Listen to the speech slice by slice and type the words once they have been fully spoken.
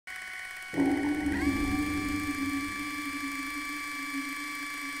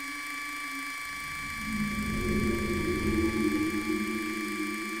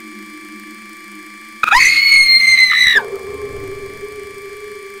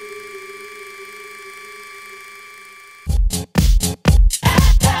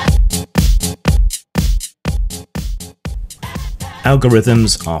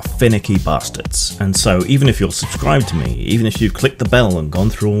Algorithms are finicky bastards, and so even if you're subscribed to me, even if you've clicked the bell and gone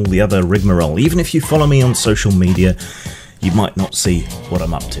through all the other rigmarole, even if you follow me on social media, you might not see what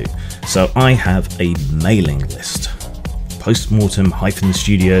I'm up to. So I have a mailing list.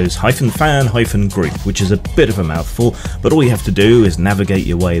 Postmortem-studios-fan-group, which is a bit of a mouthful, but all you have to do is navigate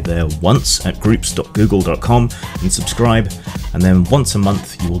your way there once at groups.google.com and subscribe, and then once a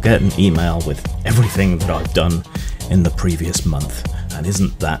month you will get an email with everything that I've done in the previous month, and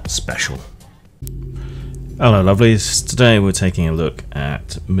isn't that special? Hello lovelies, today we're taking a look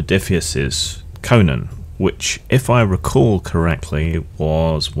at Modiphius's Conan, which, if I recall correctly,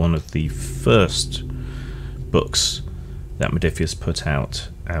 was one of the first books that Modiphius put out,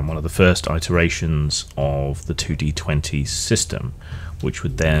 and one of the first iterations of the 2D20 system, which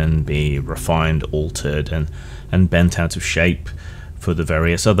would then be refined, altered, and bent out of shape for the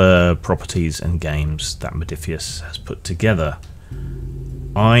various other properties and games that Modiphius has put together.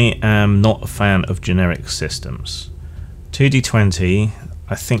 I am not a fan of generic systems. 2D20,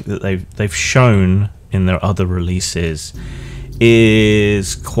 I think that they've shown in their other releases,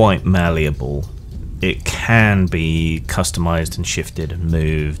 is quite malleable. It can be customized and shifted and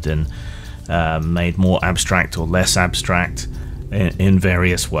moved and made more abstract or less abstract in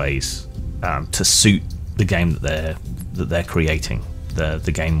various ways to suit the game that they're creating,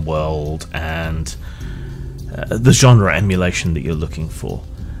 the game world and the genre emulation that you're looking for.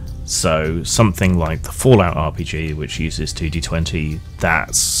 So something like the Fallout RPG, which uses 2D20,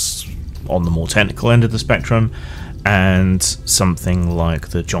 that's on the more technical end of the spectrum, and something like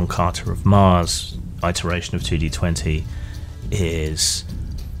the John Carter of Mars iteration of 2D20 is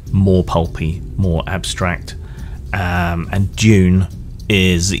more pulpy, more abstract, and Dune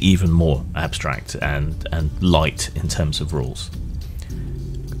is even more abstract and light in terms of rules.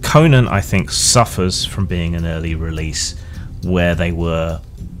 Conan, I think, suffers from being an early release where they were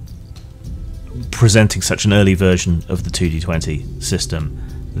presenting such an early version of the 2D20 system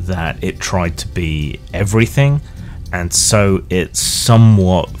that it tried to be everything, and so it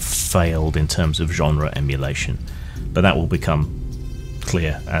somewhat failed in terms of genre emulation, but that will become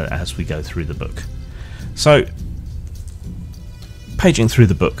clear as we go through the book. So, paging through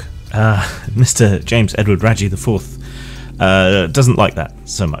the book, Mr. James Edward Raji IV doesn't like that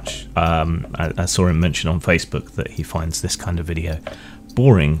so much. I saw him mention on Facebook that he finds this kind of video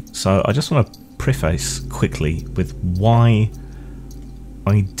boring, so I just want to preface quickly with why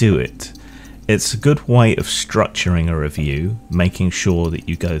I do it. It's a good way of structuring a review, making sure that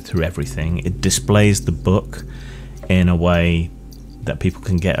you go through everything. It displays the book in a way that people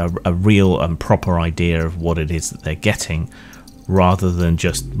can get a real and proper idea of what it is that they're getting, rather than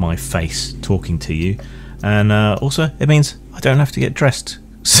just my face talking to you. And also, it means I don't have to get dressed,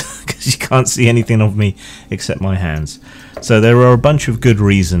 because you can't see anything of me except my hands. So there are a bunch of good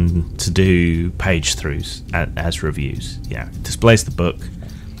reasons to do page throughs as reviews. Yeah, it displays the book.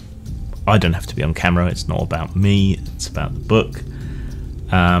 I don't have to be on camera, it's not about me, it's about the book,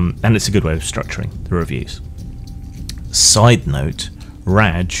 and it's a good way of structuring the reviews. Side note,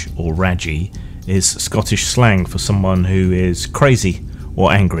 Raj, or Raji, is Scottish slang for someone who is crazy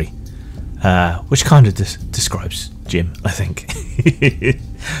or angry, which kind of describes Jim, I think.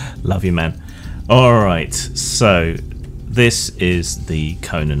 Love you, man. Alright, so this is the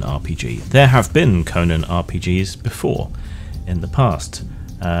Conan RPG. There have been Conan RPGs before, in the past.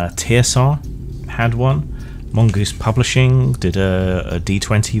 TSR had one. Mongoose Publishing did a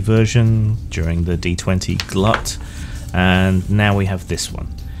D20 version during the D20 glut, and now we have this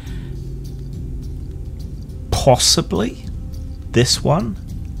one. Possibly this one,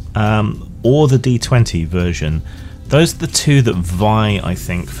 or the D20 version. Those are the two that vie, I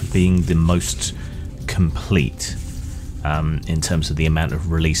think, for being the most complete in terms of the amount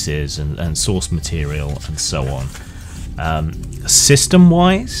of releases and source material and so on.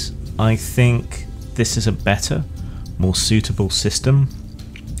 System-wise, I think this is a better, more suitable system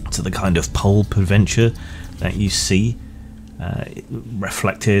to the kind of pulp adventure that you see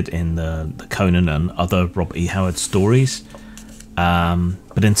reflected in the Conan and other Robert E. Howard stories.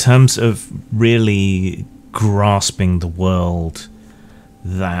 But in terms of really grasping the world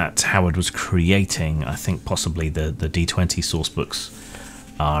that Howard was creating, I think possibly the D20 source books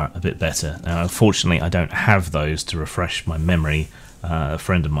are a bit better. Now, unfortunately, I don't have those to refresh my memory A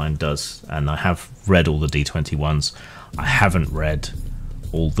friend of mine does, and I have read all the D20 ones. I haven't read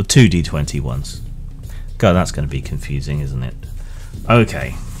all the 2D20 ones. God, that's going to be confusing, isn't it?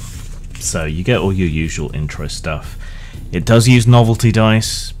 Okay, so you get all your usual intro stuff. It does use novelty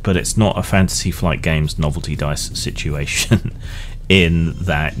dice, but it's not a Fantasy Flight Games novelty dice situation in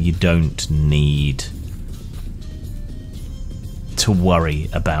that you don't need to worry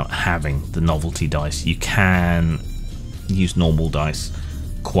about having the novelty dice. You can use normal dice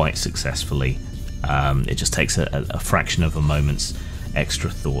quite successfully. It just takes a fraction of a moment's extra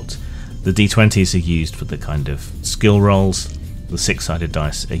thought. The D20s are used for the kind of skill rolls. The 6-sided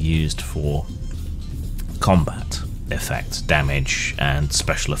dice are used for combat effects, damage, and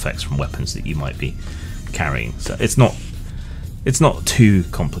special effects from weapons that you might be carrying. So it's not too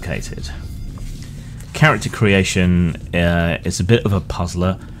complicated. Character creation is a bit of a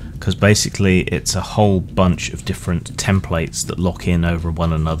puzzler, because basically it's a whole bunch of different templates that lock in over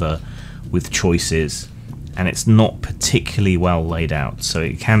one another with choices, and it's not particularly well laid out, so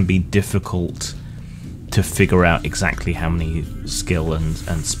it can be difficult to figure out exactly how many skill and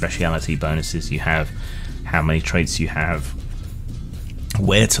speciality bonuses you have, how many traits you have,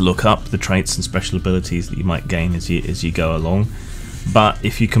 where to look up the traits and special abilities that you might gain as you go along. But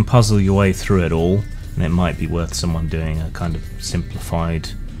if you can puzzle your way through it all, then it might be worth someone doing a kind of simplified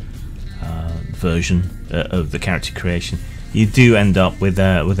version of the character creation. You do end up with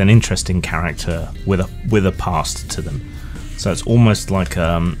an interesting character with a past to them. So it's almost like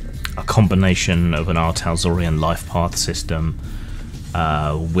a combination of an Artalzorian life path system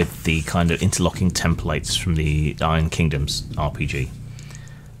with the kind of interlocking templates from the Iron Kingdoms RPG.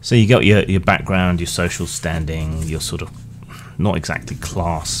 So you got your background, your social standing, your sort of not exactly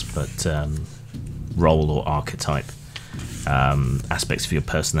class, but role or archetype, aspects of your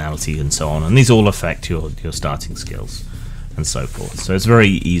personality and so on, and these all affect your starting skills and so forth. So it's very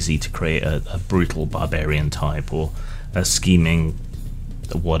easy to create a brutal barbarian type or a scheming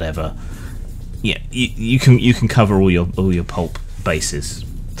whatever. Yeah, you can cover all your pulp bases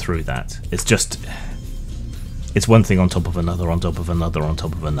through that. It's one thing on top of another on top of another on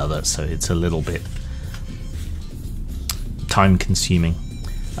top of another, so it's a little bit time consuming.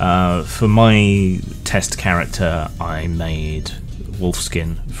 For my test character, I made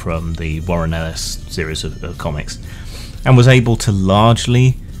Wolfskin from the Warren Ellis series of comics, and was able to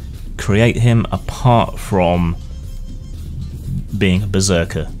largely create him apart from being a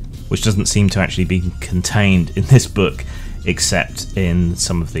berserker, which doesn't seem to actually be contained in this book except in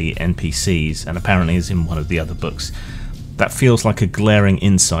some of the NPCs, and apparently is in one of the other books. That feels like a glaring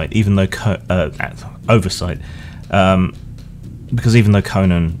insight, even though oversight, because even though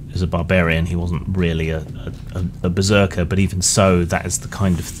Conan is a barbarian, he wasn't really a berserker, but even so, that is the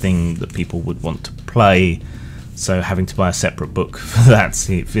kind of thing that people would want to play. So having to buy a separate book for that,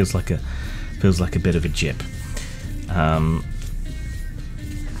 it feels like a bit of a jip.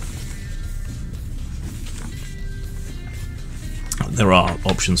 There are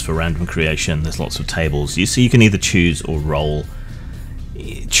options for random creation. There's lots of tables. You can either choose or roll.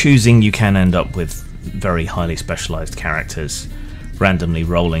 Choosing, you can end up with very highly specialized characters. Randomly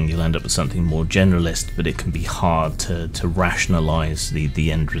rolling, you'll end up with something more generalist, but it can be hard to rationalize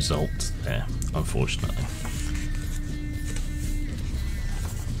the end result there, unfortunately.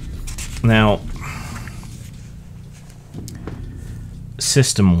 Now,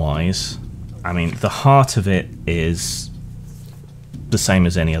 system-wise, I mean, the heart of it is the same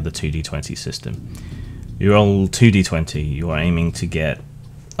as any other 2D20 system. Your old 2D20, you are aiming to get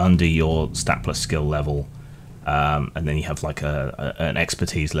under your stat plus skill level, and then you have like an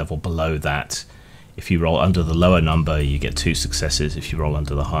expertise level below that. If you roll under the lower number, you get 2 successes. If you roll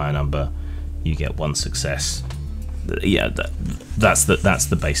under the higher number, you get 1 success. Yeah, that's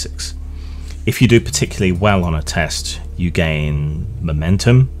the basics. If you do particularly well on a test, you gain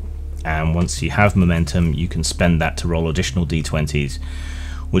momentum, and once you have momentum, you can spend that to roll additional d20s,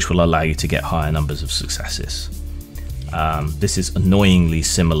 which will allow you to get higher numbers of successes. This is annoyingly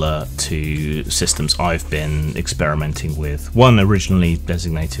similar to systems I've been experimenting with. One originally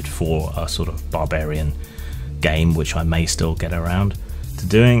designated for a sort of barbarian game, which I may still get around to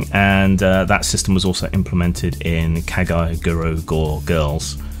doing, and that system was also implemented in Kagai Guru Gore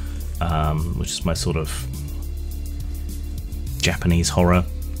Girls, which is my sort of Japanese horror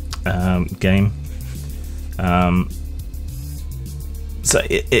game. So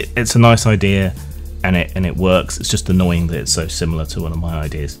it's a nice idea, and it works. It's just annoying that it's so similar to one of my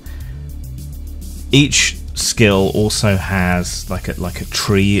ideas. Each skill also has like a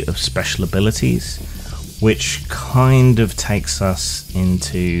tree of special abilities, which kind of takes us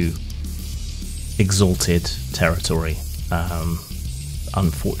into exalted territory.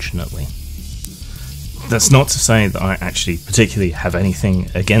 unfortunately. That's not to say that I actually particularly have anything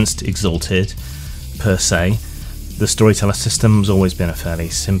against Exalted per se. The storyteller system's always been a fairly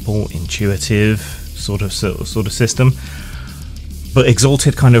simple, intuitive sort of system, but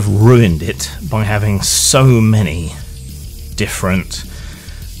Exalted kind of ruined it by having so many different,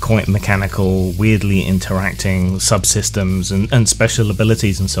 quite mechanical, weirdly interacting subsystems and special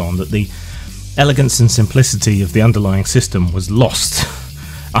abilities and so on, that the elegance and simplicity of the underlying system was lost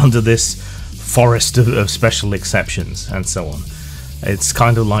under this forest of special exceptions and so on. It's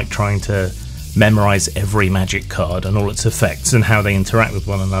kind of like trying to memorize every magic card and all its effects and how they interact with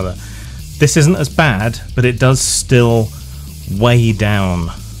one another. This isn't as bad, but it does still weigh down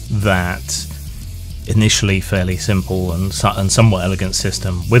that initially fairly simple and somewhat elegant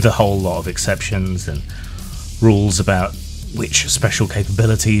system with a whole lot of exceptions and rules about which special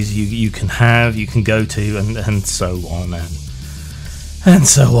capabilities you can have, you can go to, and so on and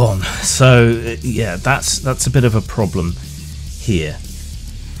so on. So yeah, that's a bit of a problem here.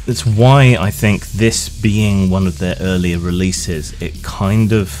 That's why I think this being one of their earlier releases, it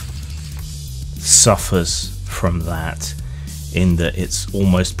kind of suffers from that, in that it's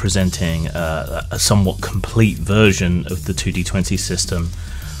almost presenting a somewhat complete version of the 2D20 system,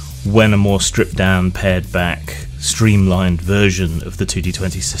 when a more stripped down, pared back, streamlined version of the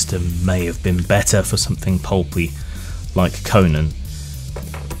 2D20 system may have been better for something pulpy like Conan.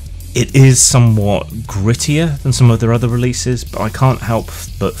 It is somewhat grittier than some of their other releases, but I can't help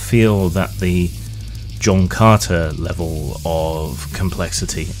but feel that the John Carter level of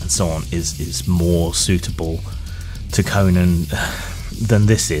complexity and so on is more suitable to Conan than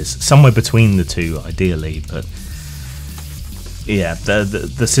this is. Somewhere between the two, ideally, but yeah,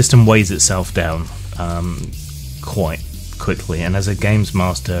 the system weighs itself down quite quickly, and as a games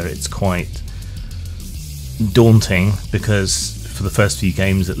master, it's quite daunting, because for the first few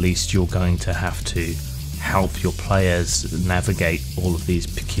games at least, you're going to have to help your players navigate all of these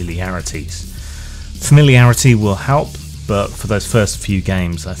peculiarities. Familiarity will help, but for those first few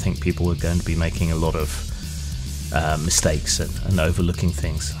games, I think people are going to be making a lot of mistakes and overlooking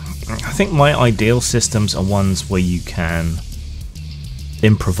things. I think my ideal systems are ones where you can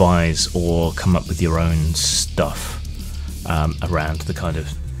improvise or come up with your own stuff around the kind of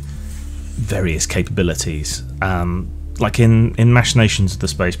various capabilities. Like in Machinations of the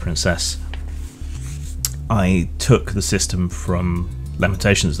Space Princess, I took the system from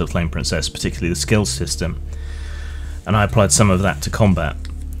Lamentations of the Flame Princess, particularly the skills system, and I applied some of that to combat.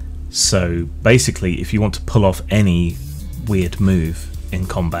 So basically, if you want to pull off any weird move in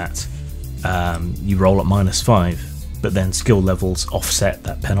combat, you roll at -5, but then skill levels offset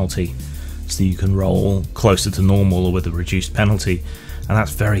that penalty, so you can roll closer to normal or with a reduced penalty, and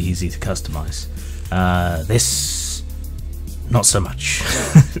that's very easy to customize. This, not so much.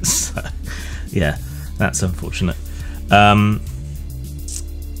 So, yeah, that's unfortunate.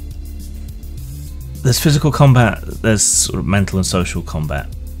 There's physical combat, there's sort of mental and social combat.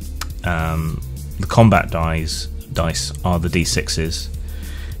 The combat dice are the d6s.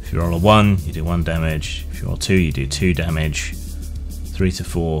 If you roll a 1, you do 1 damage. If you roll 2, you do 2 damage. 3 to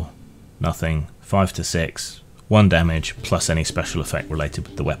 4, nothing. 5 to 6, 1 damage, plus any special effect related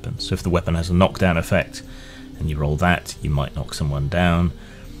with the weapon. So if the weapon has a knockdown effect, and you roll that, you might knock someone down.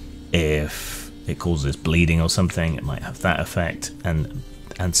 If it causes bleeding or something, it might have that effect,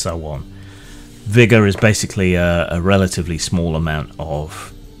 and so on. Vigor is basically a relatively small amount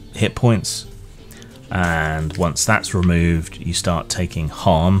of hit points, and once that's removed, you start taking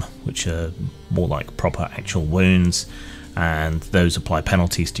harm, which are more like proper actual wounds, and those apply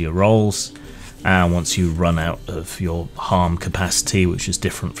penalties to your rolls. And once you run out of your harm capacity, which is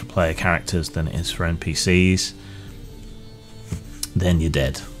different for player characters than it is for NPCs, then you're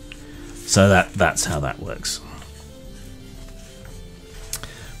dead. So that's how that works.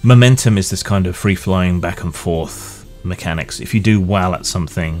 Momentum is this kind of free-flying back and forth mechanics. If you do well at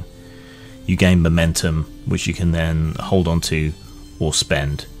something, you gain momentum, which you can then hold on to or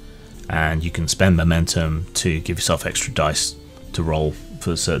spend. And you can spend momentum to give yourself extra dice to roll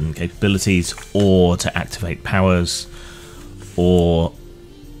for certain capabilities, or to activate powers, or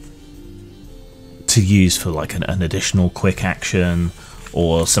to use for like an additional quick action,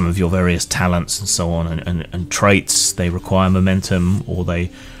 or some of your various talents and so on, and traits. They require momentum, or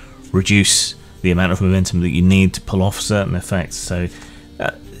they reduce the amount of momentum that you need to pull off certain effects. So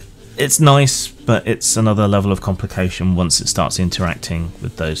it's nice, but it's another level of complication once it starts interacting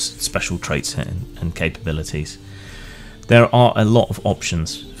with those special traits and capabilities. There are a lot of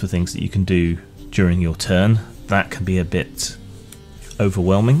options for things that you can do during your turn. That can be a bit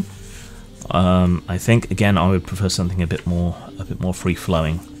overwhelming. I think again I would prefer something a bit more free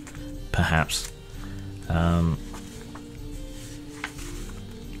flowing, perhaps.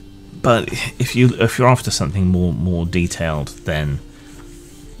 But if you're after something more detailed, then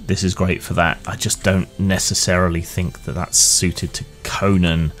this is great for that. I just don't necessarily think that that's suited to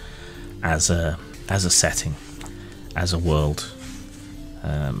Conan as a setting, as a world.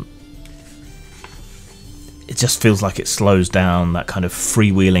 It just feels like it slows down that kind of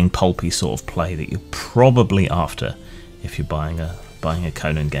freewheeling, pulpy sort of play that you're probably after if you're buying a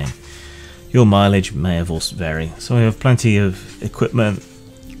Conan game. Your mileage may of course vary. So we have plenty of equipment.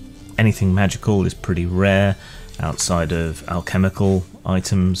 Anything magical is pretty rare outside of alchemical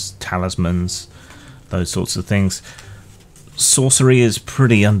items, talismans, those sorts of things. Sorcery is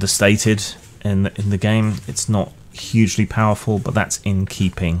pretty understated in the game. It's not hugely powerful, but that's in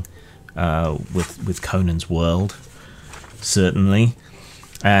keeping with Conan's world, certainly,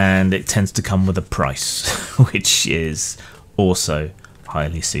 and it tends to come with a price, which is also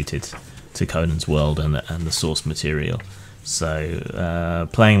highly suited to Conan's world and the source material. So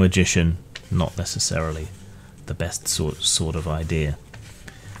playing magician, not necessarily the best sort of idea.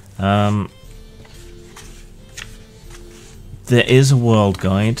 There is a world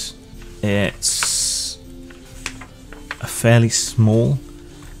guide. It's a fairly small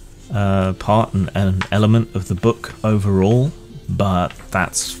part and an element of the book overall, but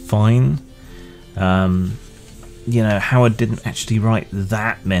that's fine. You know, Howard didn't actually write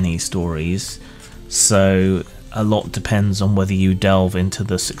that many stories, so a lot depends on whether you delve into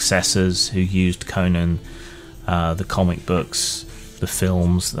the successors who used Conan, the comic books, the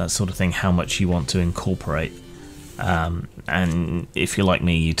films, that sort of thing, how much you want to incorporate. And if you're like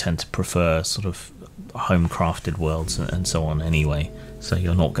me, you tend to prefer sort of home-crafted worlds and so on anyway, so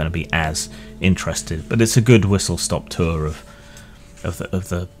you're not going to be as interested. But it's a good whistle-stop tour of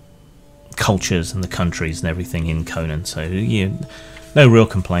the cultures and the countries and everything in Conan, so no real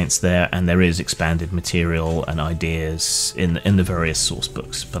complaints there, and there is expanded material and ideas in the various source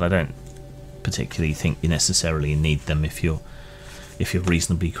books, but I don't particularly think you necessarily need them if you're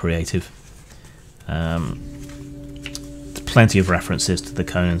reasonably creative. Plenty of references to the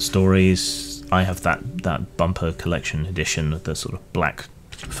Conan stories. I have that bumper collection edition of the sort of black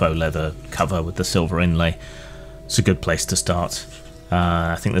faux leather cover with the silver inlay. It's a good place to start.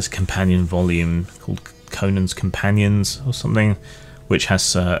 I think there's a companion volume called Conan's Companions or something, which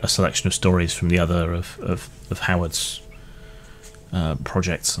has a selection of stories from the other of Howard's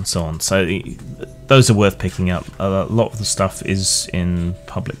projects and so on. So those are worth picking up. A lot of the stuff is in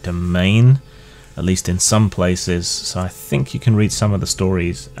public domain, at least in some places, so I think you can read some of the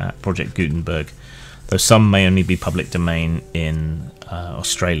stories at Project Gutenberg, though some may only be public domain in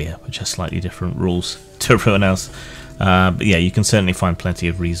Australia, which has slightly different rules to everyone else. But yeah, you can certainly find plenty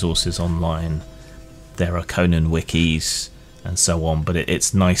of resources online. There are Conan wikis and so on, but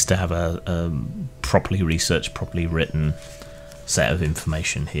it's nice to have a properly researched, properly written set of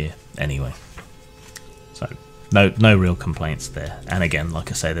information here anyway. So no real complaints there. And again,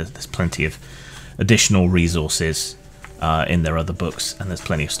 like I say, there's plenty of additional resources in their other books, and there's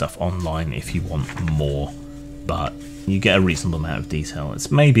plenty of stuff online if you want more, but you get a reasonable amount of detail.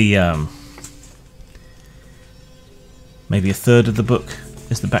 It's maybe a third of the book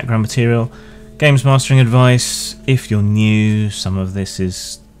is the background material. Games mastering advice: if you're new, some of this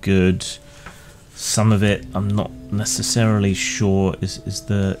is good. Some of it I'm not necessarily sure is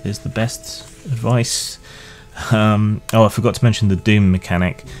the best advice. Oh, I forgot to mention the Doom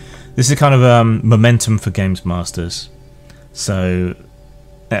mechanic. This is kind of momentum for games masters, so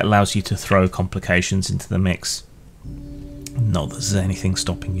it allows you to throw complications into the mix. Not that there's anything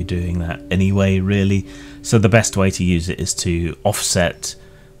stopping you doing that anyway, really. So the best way to use it is to offset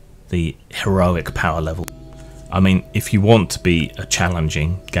the heroic power level. I mean, if you want to be a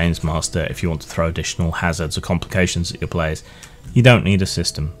challenging games master, if you want to throw additional hazards or complications at your players, you don't need a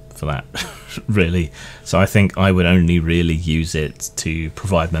system for that, really. So I think I would only really use it to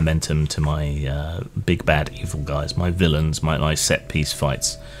provide momentum to my big bad evil guys, my villains, my set piece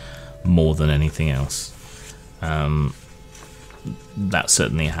fights, more than anything else. That's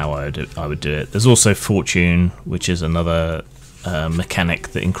certainly how I would do it. There's also Fortune, which is another mechanic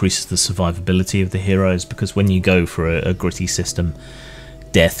that increases the survivability of the heroes, because when you go for a gritty system,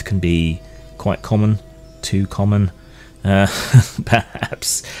 death can be quite common, too common,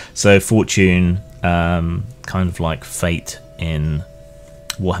 perhaps. So Fortune, kind of like Fate in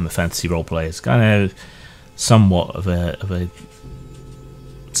Warhammer Fantasy Roleplay, is kind of somewhat of a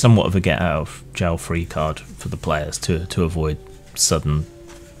get out of jail free card for the players to avoid sudden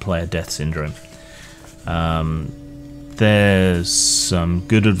player death syndrome. there's some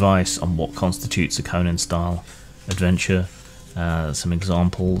good advice on what constitutes a Conan style adventure, some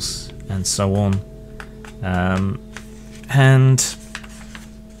examples and so on, and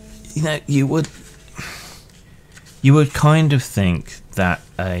you know, you would kind of think that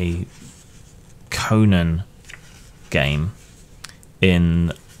a Conan game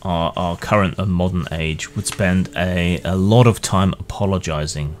in our current and modern age would spend a lot of time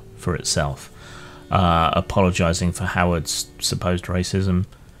apologizing for itself, apologizing for Howard's supposed racism,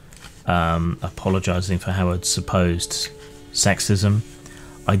 apologizing for Howard's supposed sexism.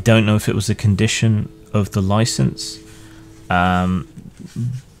 I don't know if it was a condition of the license, but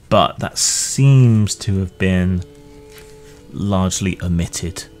that seems to have been largely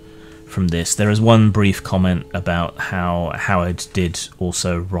omitted from this. There is one brief comment about how Howard did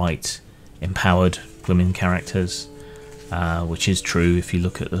also write empowered women characters, which is true if you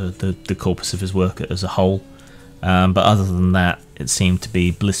look at the corpus of his work as a whole. But other than that, it seemed to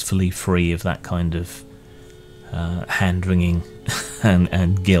be blissfully free of that kind of hand-wringing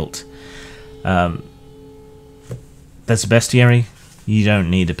and guilt. There's a bestiary. You don't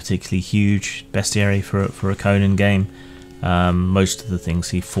need a particularly huge bestiary for a Conan game. Most of the things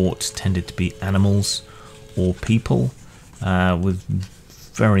he fought tended to be animals or people, with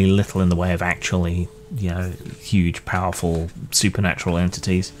very little in the way of actually, you know, huge, powerful, supernatural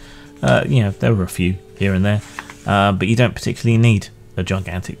entities. You know, there were a few here and there, but you don't particularly need a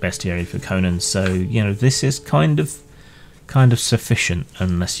gigantic bestiary for Conan. So, you know, this is kind of sufficient,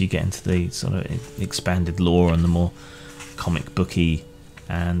 unless you get into the sort of expanded lore and the more comic booky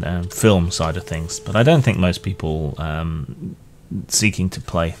and film side of things. But I don't think most people seeking to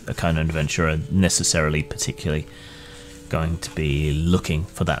play a Conan adventure are necessarily particularly going to be looking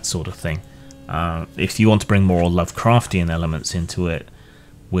for that sort of thing. If you want to bring more Lovecraftian elements into it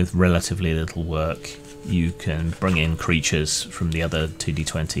with relatively little work, you can bring in creatures from the other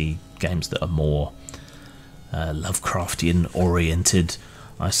 2D20 games that are more Lovecraftian oriented,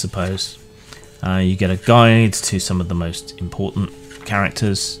 I suppose. You get a guide to some of the most important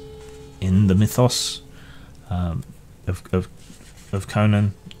characters in the mythos of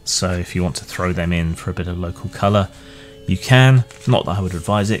Conan, so if you want to throw them in for a bit of local colour, you can. Not that I would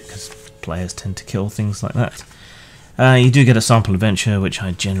advise it, because players tend to kill things like that. You do get a sample adventure, which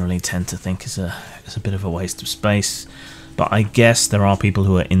I generally tend to think is a bit of a waste of space, but I guess there are people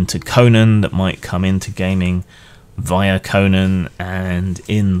who are into Conan that might come into gaming via Conan, and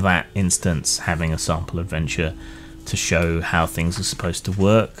in that instance having a sample adventure to show how things are supposed to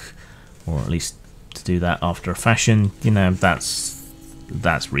work, or at least to do that after a fashion, you know, that's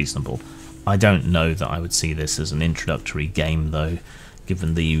reasonable. I don't know that I would see this as an introductory game though,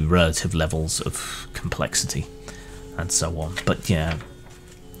 given the relative levels of complexity and so on. But yeah,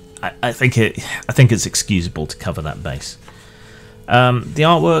 I think it's excusable to cover that base. The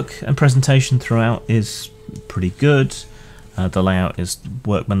artwork and presentation throughout is pretty good. The layout is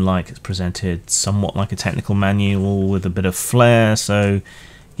workmanlike. It's presented somewhat like a technical manual with a bit of flair, so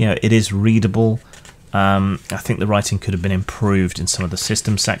you know, it is readable. I think the writing could have been improved in some of the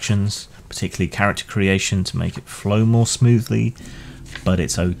system sections, particularly character creation, to make it flow more smoothly, but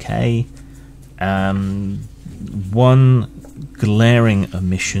it's okay. One glaring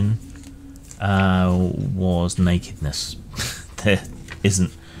omission was nakedness. There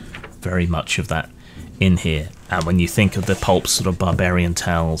isn't very much of that in here, and when you think of the pulp sort of barbarian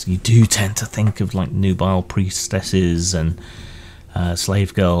tales, you do tend to think of like nubile priestesses and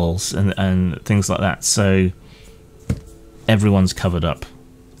slave girls and things like that. So everyone's covered up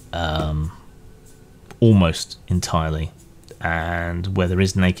almost entirely, and where there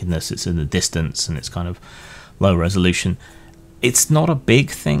is nakedness, it's in the distance and it's kind of low resolution. It's not a big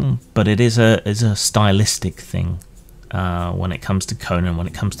thing, but it is a stylistic thing. When it comes to Conan, when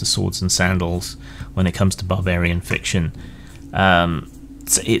it comes to swords and sandals, when it comes to barbarian fiction,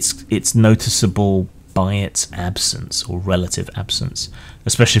 it's noticeable by its absence, or relative absence,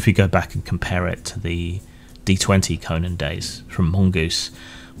 especially if you go back and compare it to the D20 Conan days from Mongoose,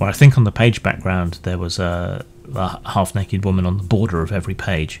 where I think on the page background there was a half-naked woman on the border of every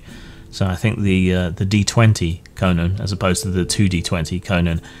page. So I think the D20 Conan, as opposed to the 2D20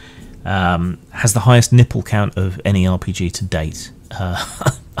 Conan, has the highest nipple count of any RPG to date, I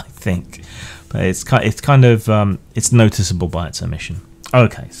think. But it's kind of it's noticeable by its omission.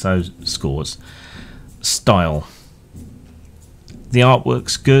 Okay, so scores. Style. The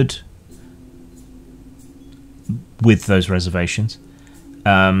artwork's good, with those reservations.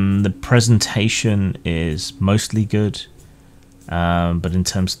 The presentation is mostly good, but in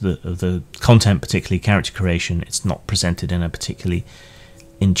terms of the content, particularly character creation, it's not presented in a particularly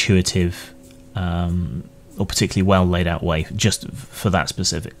intuitive or particularly well laid out way just for that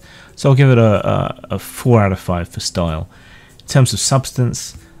specific. So I'll give it a 4 out of 5 for style. In terms of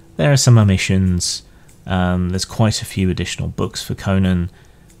substance, there are some omissions. There's quite a few additional books for Conan.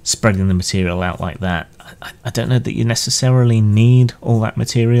 Spreading the material out like that, I don't know that you necessarily need all that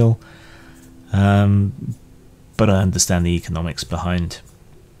material, but I understand the economics behind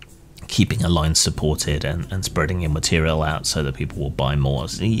keeping a line supported and spreading your material out so that people will buy more.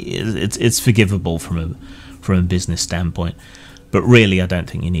 It's forgivable from a business standpoint, but really I don't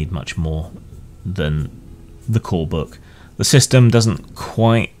think you need much more than the core book. The system doesn't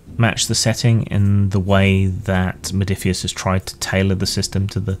quite match the setting in the way that Modiphius has tried to tailor the system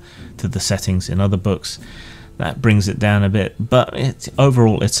to the settings in other books. That brings it down a bit, but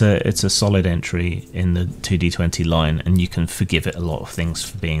overall it's a solid entry in the 2D20 line, and you can forgive it a lot of things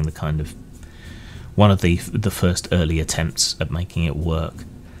for being the kind of one of the first early attempts at making it work.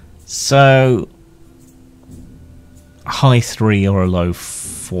 So a high 3 or a low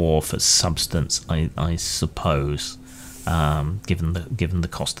 4 for substance, I suppose, given the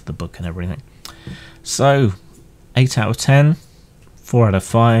cost of the book and everything. So 8 out of 10, 4 out of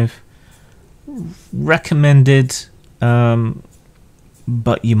 5. Recommended,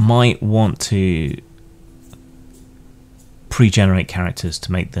 but you might want to pre-generate characters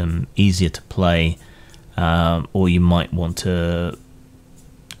to make them easier to play, or you might want to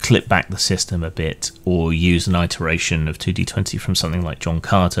clip back the system a bit, or use an iteration of 2D20 from something like John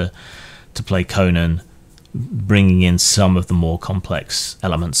Carter to play Conan, bringing in some of the more complex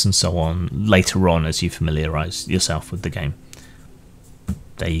elements and so on later on as you familiarise yourself with the game.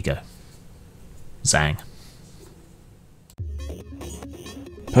 There you go. Zang.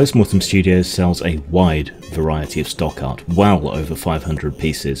 Postmortem Studios sells a wide variety of stock art, well over 500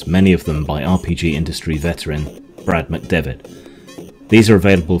 pieces, many of them by RPG industry veteran Brad McDevitt. These are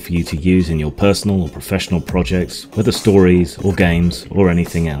available for you to use in your personal or professional projects, whether stories or games or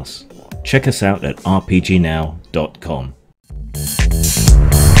anything else. Check us out at rpgnow.com.